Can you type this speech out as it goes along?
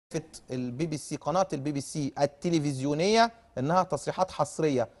البي بي سي، قناة البي بي سي التلفزيونية، انها تصريحات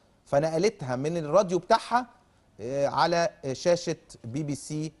حصرية، فنقلتها من الراديو بتاعها على شاشة بي بي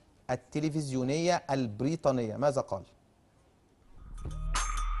سي التلفزيونية البريطانية. ماذا قال؟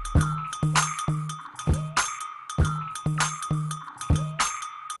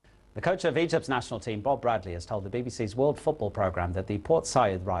 The coach of Egypt's national team, Bob Bradley, has told the BBC's World Football programme that the Port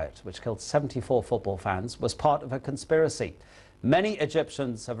Said riot, which killed 74 football fans, was part of a conspiracy. Many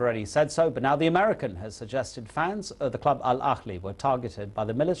Egyptians have already said so, but now the American has suggested fans of the club Al-Ahli were targeted by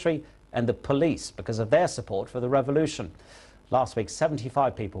the military and the police because of their support for the revolution. Last week,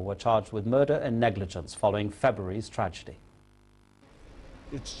 75 people were charged with murder and negligence following February's tragedy.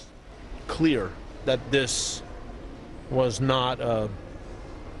 It's clear that this was not a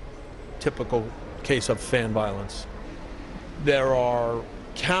typical case of fan violence. There are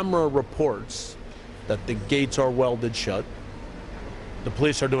camera reports that the gates are welded shut. The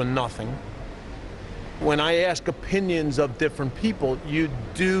police are doing nothing. When I ask opinions of different people,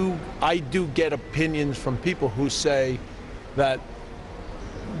 I do get opinions from people who say that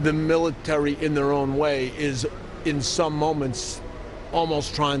the military in their own way is in some moments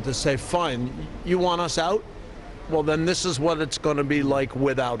almost trying to say, fine, you want us out? Well, then this is what it's going to be like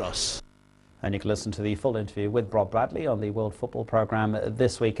without us. And you can listen to the full interview with Bob Bradley on the World Football programme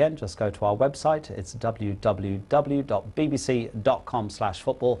this weekend. Just go to our website. It's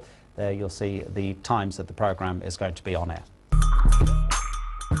www.bbc.com/football. There you'll see the times that the programme is going to be on air.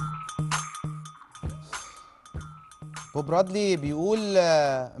 بوب برادلي بيقول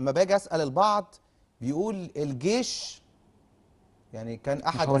لما باجي اسال البعض بيقول الجيش، يعني كان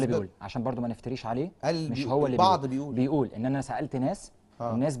احد مش هو اللي بيقول، عشان برضو ما نفتريش عليه، مش هو اللي البعض بيقول ان انا سالت ناس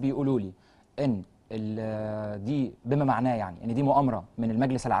الناس بيقولوا لي ان دي بما معناه يعني ان دي مؤامره من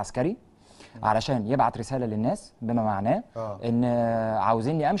المجلس العسكري علشان يبعت رساله للناس بما معناه ان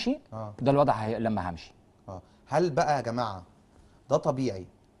عاوزيني امشي. ده الوضع لما همشي. هل بقى يا جماعه ده طبيعي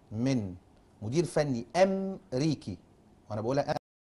من مدير فني امريكي، وانا بقولها